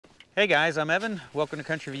Hey guys, I'm Evan. Welcome to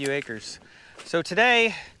Country View Acres. So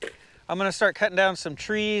today I'm going to start cutting down some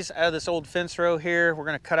trees out of this old fence row here. We're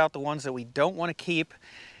going to cut out the ones that we don't want to keep.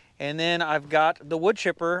 And then I've got the wood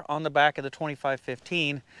chipper on the back of the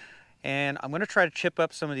 2515. And I'm going to try to chip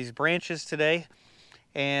up some of these branches today.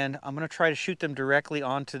 And I'm going to try to shoot them directly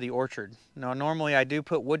onto the orchard. Now normally I do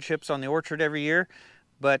put wood chips on the orchard every year,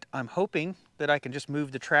 but I'm hoping that I can just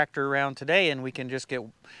move the tractor around today and we can just get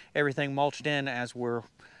everything mulched in as we're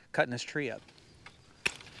cutting this tree up.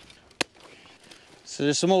 So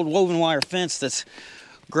there's some old woven wire fence that's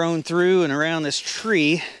grown through and around this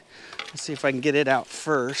tree. Let's see if I can get it out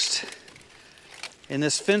first. And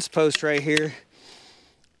this fence post right here,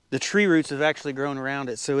 the tree roots have actually grown around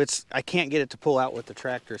it, so I can't get it to pull out with the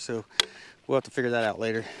tractor, so we'll have to figure that out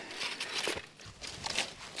later.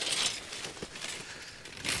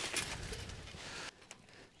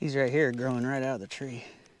 These right here are growing right out of the tree.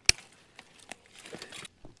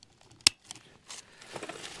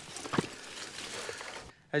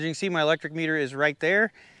 As you can see, my electric meter is right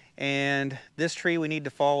there, and this tree we need to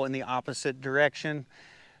fall in the opposite direction.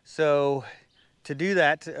 So to do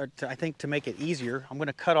that, I think to make it easier, I'm going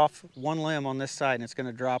to cut off one limb on this side and it's going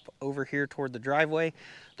to drop over here toward the driveway.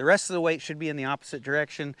 The rest of the weight should be in the opposite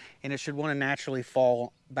direction and it should want to naturally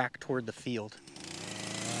fall back toward the field.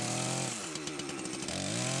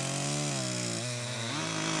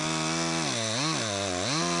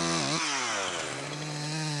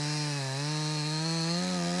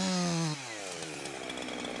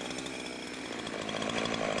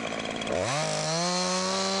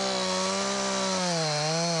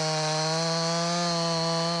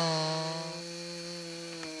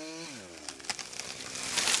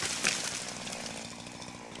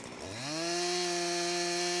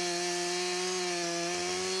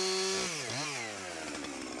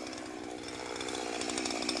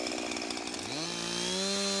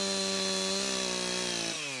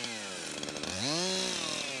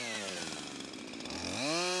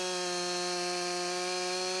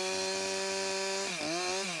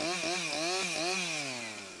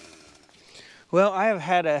 Well, I have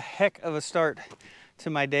had a heck of a start to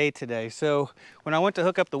my day today. So when I went to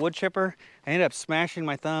hook up the wood chipper, I ended up smashing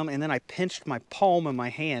my thumb and then I pinched my palm in my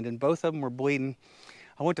hand and both of them were bleeding.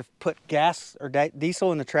 I went to put gas or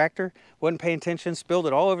diesel in the tractor, wasn't paying attention, spilled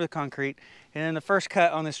it all over the concrete. And then the first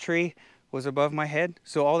cut on this tree was above my head.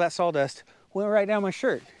 So all that sawdust went right down my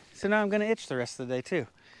shirt. So now I'm gonna itch the rest of the day too.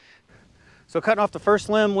 So cutting off the first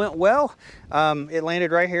limb went well. It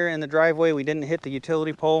landed right here in the driveway. We didn't hit the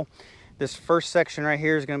utility pole. This first section right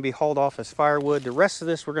here is going to be hauled off as firewood. The rest of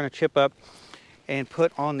this we're going to chip up and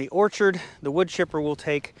put on the orchard. The wood chipper will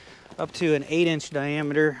take up to an 8-inch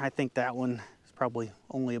diameter. I think that one is probably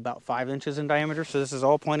only about 5 inches in diameter. So this is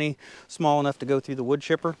all plenty small enough to go through the wood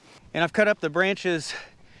chipper. And I've cut up the branches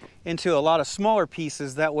into a lot of smaller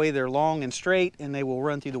pieces. That way they're long and straight and they will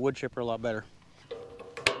run through the wood chipper a lot better.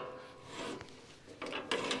 I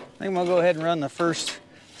think I'm going to go ahead and run the first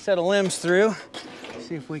set of limbs through.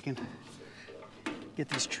 See if we can get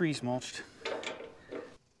these trees mulched.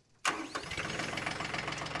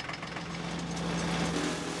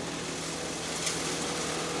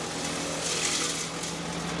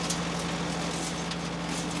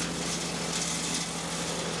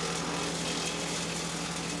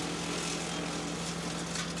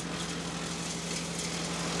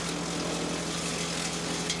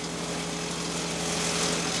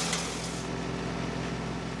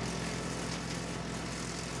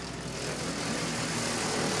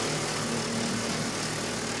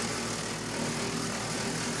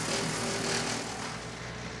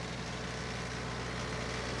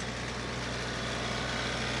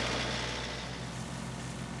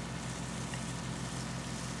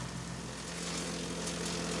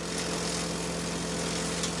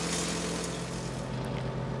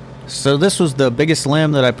 So this was the biggest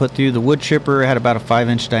limb that I put through the wood chipper. It had about a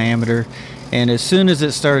 5-inch diameter, and as soon as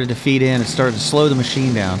it started to feed in, it started to slow the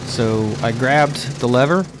machine down. So I grabbed the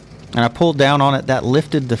lever and I pulled down on it. That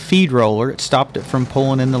lifted the feed roller. It stopped it from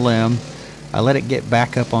pulling in the limb. I let it get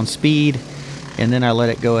back up on speed, and then I let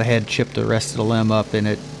it go ahead, chip the rest of the limb up, and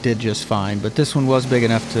it did just fine. But this one was big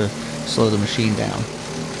enough to slow the machine down.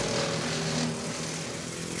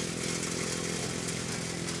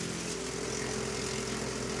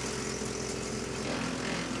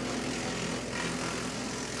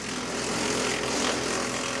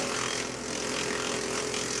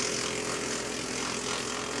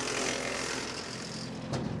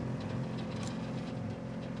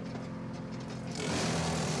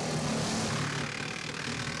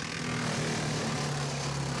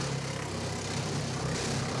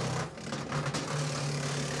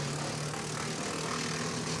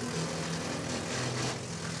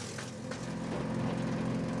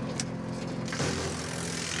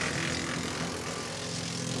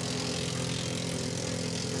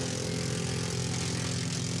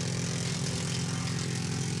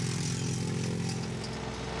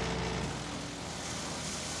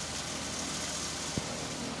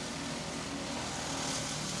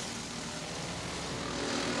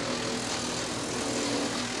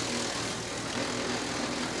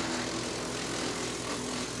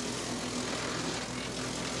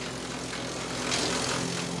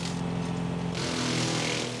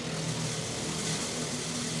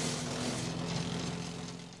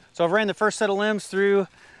 So I've ran the first set of limbs through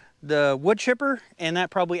the wood chipper, and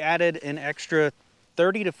that probably added an extra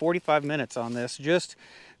 30 to 45 minutes on this, just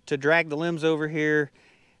to drag the limbs over here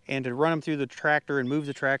and to run them through the tractor and move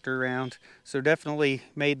the tractor around. So definitely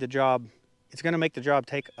made the job, it's going to make the job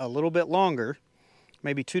take a little bit longer,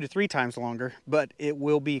 maybe 2 to 3 times longer, but it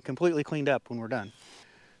will be completely cleaned up when we're done.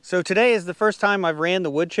 So today is the first time I've ran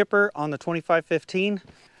the wood chipper on the 2515.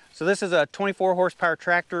 So this is a 24 horsepower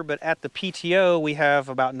tractor, but at the PTO we have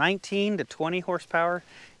about 19 to 20 horsepower,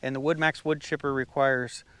 and the WoodMax wood chipper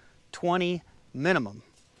requires 20 minimum.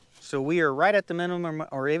 So we are right at the minimum,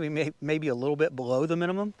 or maybe a little bit below the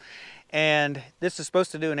minimum. And this is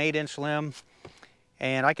supposed to do an 8-inch limb,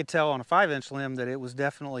 and I could tell on a 5-inch limb that it was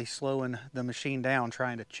definitely slowing the machine down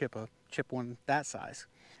trying to chip one that size.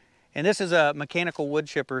 And this is a mechanical wood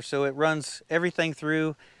chipper, so it runs everything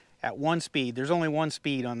through at one speed. There's only one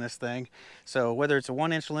speed on this thing. So whether it's a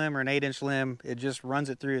 1-inch limb or an 8-inch limb, it just runs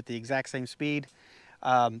it through at the exact same speed.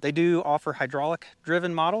 They do offer hydraulic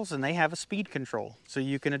driven models, and they have a speed control, so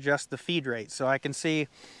you can adjust the feed rate. So I can see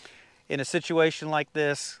in a situation like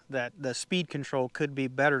this that the speed control could be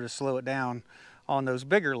better to slow it down on those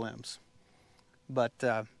bigger limbs. But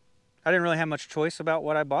I didn't really have much choice about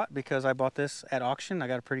what I bought, because I bought this at auction. I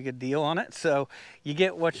got a pretty good deal on it. So you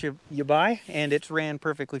get what you buy, and it's ran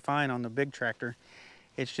perfectly fine on the big tractor.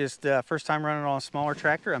 It's just first time running on a smaller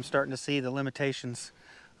tractor, I'm starting to see the limitations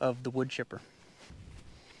of the wood chipper.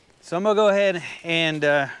 So I'm gonna go ahead and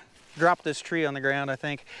drop this tree on the ground, I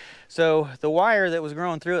think. So the wire that was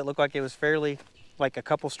growing through it looked like it was fairly, like a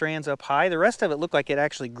couple strands up high. The rest of it looked like it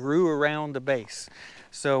actually grew around the base.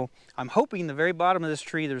 So I'm hoping the very bottom of this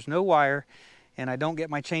tree there's no wire, and I don't get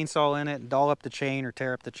my chainsaw in it and doll up the chain or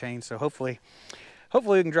tear up the chain. So hopefully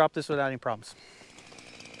we can drop this without any problems.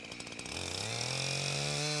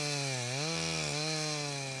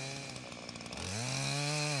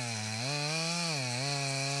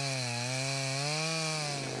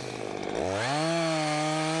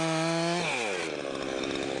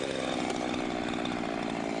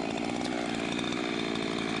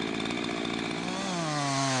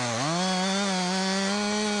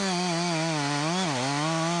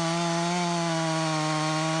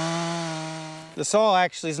 The saw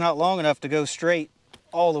actually is not long enough to go straight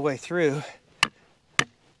all the way through.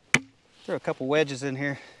 Throw a couple wedges in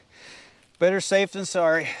here. Better safe than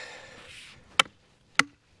sorry.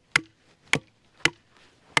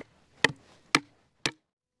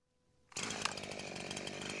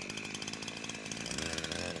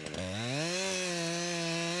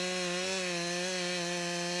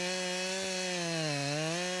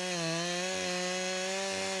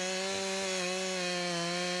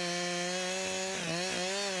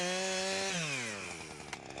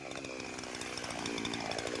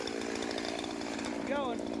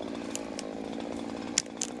 Going.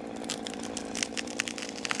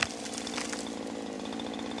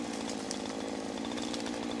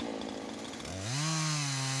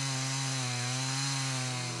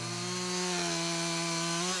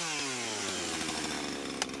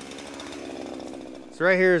 So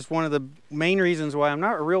right here is one of the main reasons why I'm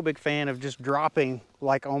not a real big fan of just dropping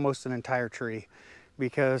like almost an entire tree,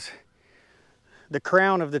 because the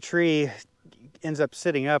crown of the tree ends up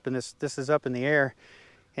sitting up, and this is up in the air.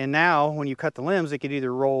 And now when you cut the limbs, it could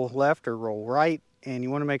either roll left or roll right, and you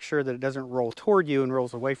want to make sure that it doesn't roll toward you and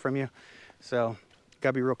rolls away from you. So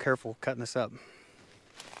gotta be real careful cutting this up.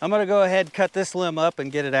 I'm gonna go ahead and cut this limb up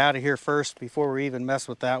and get it out of here first before we even mess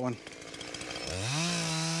with that one.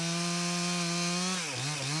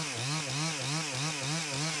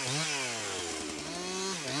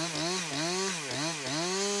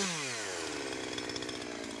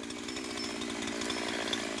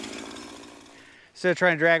 Instead of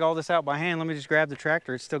trying to drag all this out by hand, let me just grab the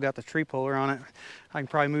tractor. It's still got the tree puller on it. I can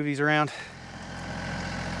probably move these around.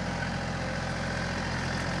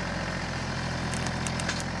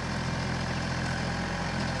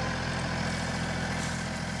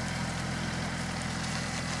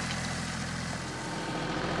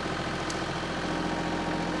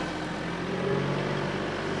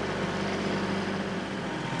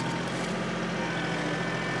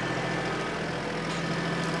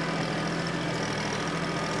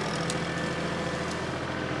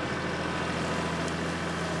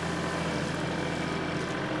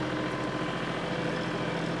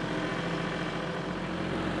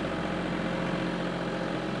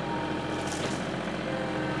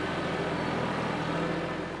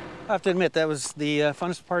 I have to admit, that was the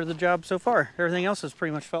funnest part of the job so far. Everything else has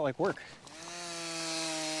pretty much felt like work.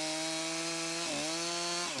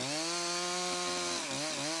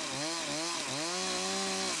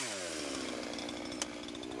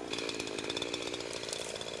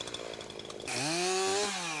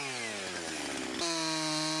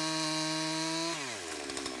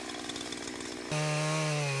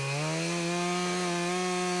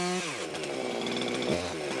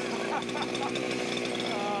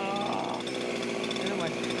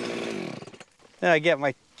 Then I get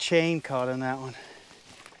my chain caught in that one.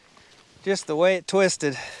 Just the way it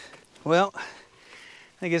twisted. Well, I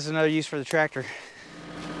think it's another use for the tractor.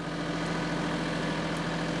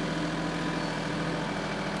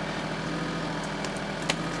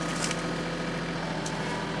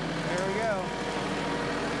 There we go.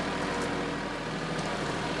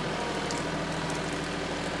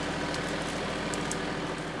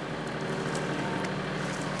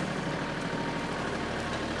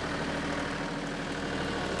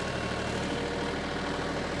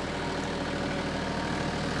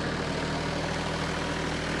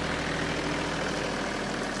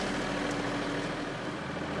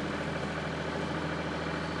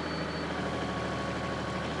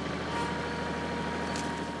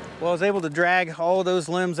 Well, I was able to drag all those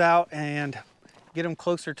limbs out and get them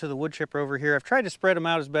closer to the wood chipper over here. I've tried to spread them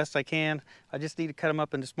out as best I can. I just need to cut them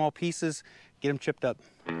up into small pieces, get them chipped up.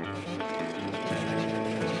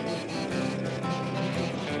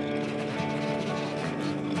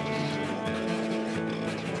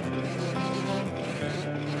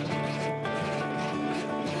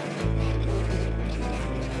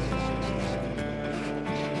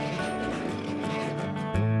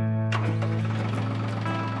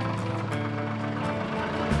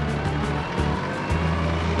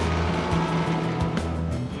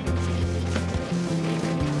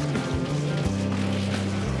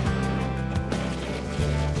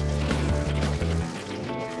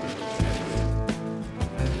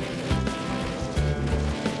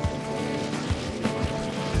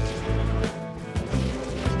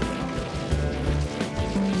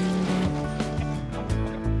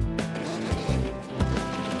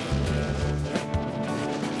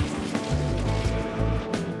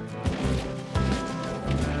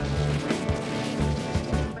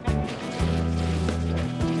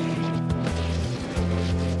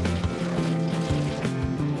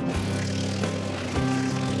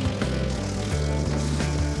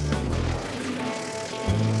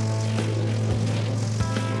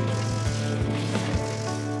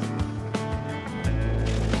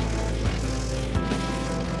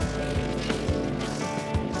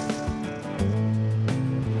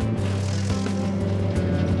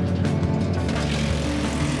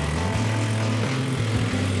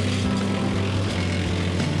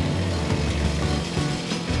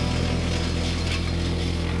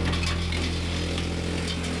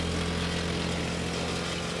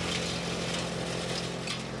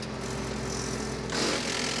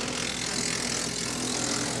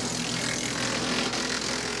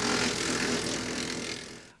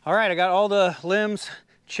 All right, I got all the limbs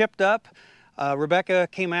chipped up. Rebecca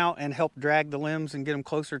came out and helped drag the limbs and get them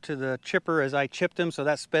closer to the chipper as I chipped them, so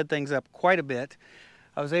that sped things up quite a bit.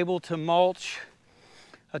 I was able to mulch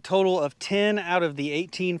a total of 10 out of the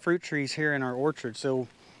 18 fruit trees here in our orchard, so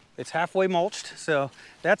it's halfway mulched, so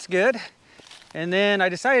that's good. And then I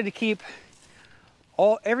decided to keep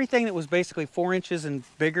everything that was basically 4 inches and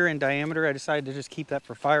bigger in diameter. I decided to just keep that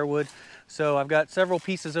for firewood. So I've got several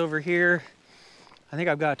pieces over here. I think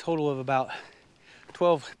I've got a total of about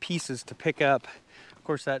 12 pieces to pick up. Of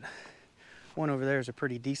course, that one over there is a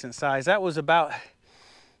pretty decent size. That was about,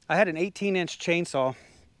 I had an 18-inch chainsaw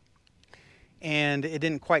and it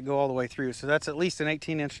didn't quite go all the way through. So that's at least an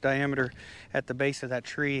 18-inch diameter at the base of that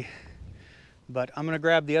tree. But I'm gonna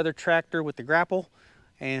grab the other tractor with the grapple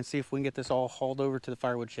and see if we can get this all hauled over to the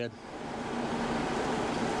firewood shed.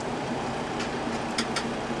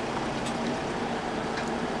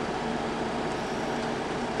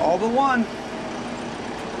 All but one.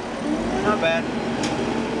 Not bad.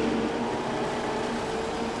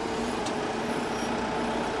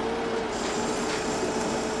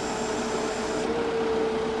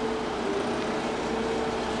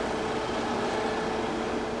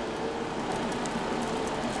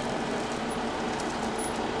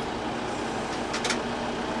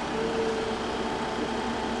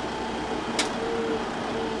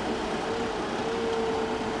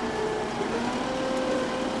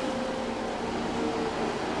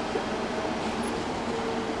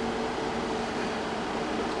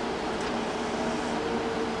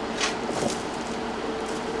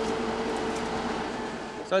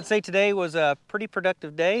 So I'd say today was a pretty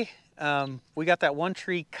productive day. We got that one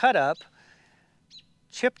tree cut up,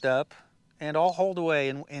 chipped up, and all hauled away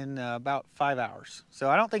in about 5 hours. So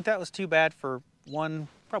I don't think that was too bad for one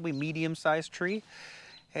probably medium-sized tree.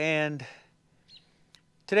 And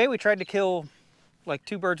today we tried to kill like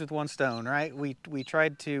 2 birds with 1 stone, right? We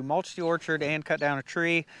tried to mulch the orchard and cut down a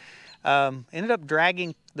tree. Ended up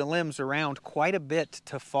dragging the limbs around quite a bit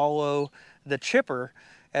to follow the chipper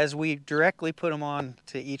as we directly put them on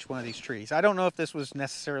to each one of these trees. I don't know if this was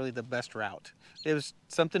necessarily the best route, It was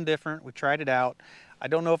something different. We tried it out. I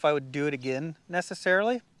don't know if I would do it again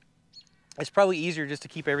necessarily. It's probably easier just to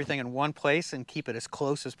keep everything in one place and keep it as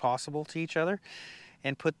close as possible to each other,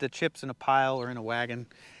 and put the chips in a pile or in a wagon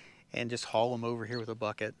and just haul them over here with a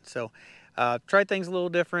bucket. So tried things a little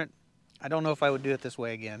different. I don't know if I would do it this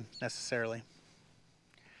way again necessarily.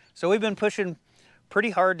 So we've been pushing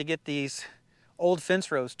pretty hard to get these old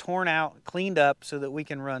fence rows torn out, cleaned up, so that we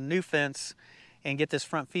can run new fence and get this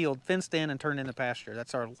front field fenced in and turned into pasture.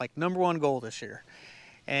 That's our #1 goal this year.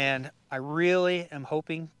 And I really am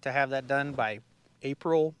hoping to have that done by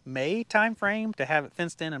April, May timeframe, to have it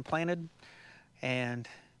fenced in and planted. And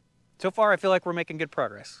so far I feel like we're making good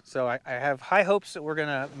progress. So I have high hopes that we're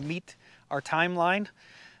gonna meet our timeline.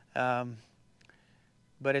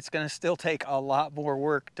 But it's gonna still take a lot more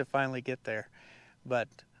work to finally get there. But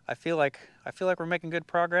I feel like we're making good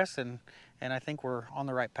progress, and I think we're on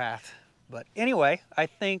the right path. But anyway, I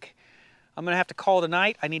think I'm gonna have to call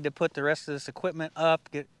tonight. I need to put the rest of this equipment up,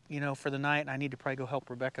 get, for the night. I need to probably go help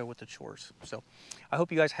Rebecca with the chores. So I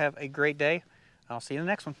hope you guys have a great day. I'll see you in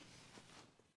the next one.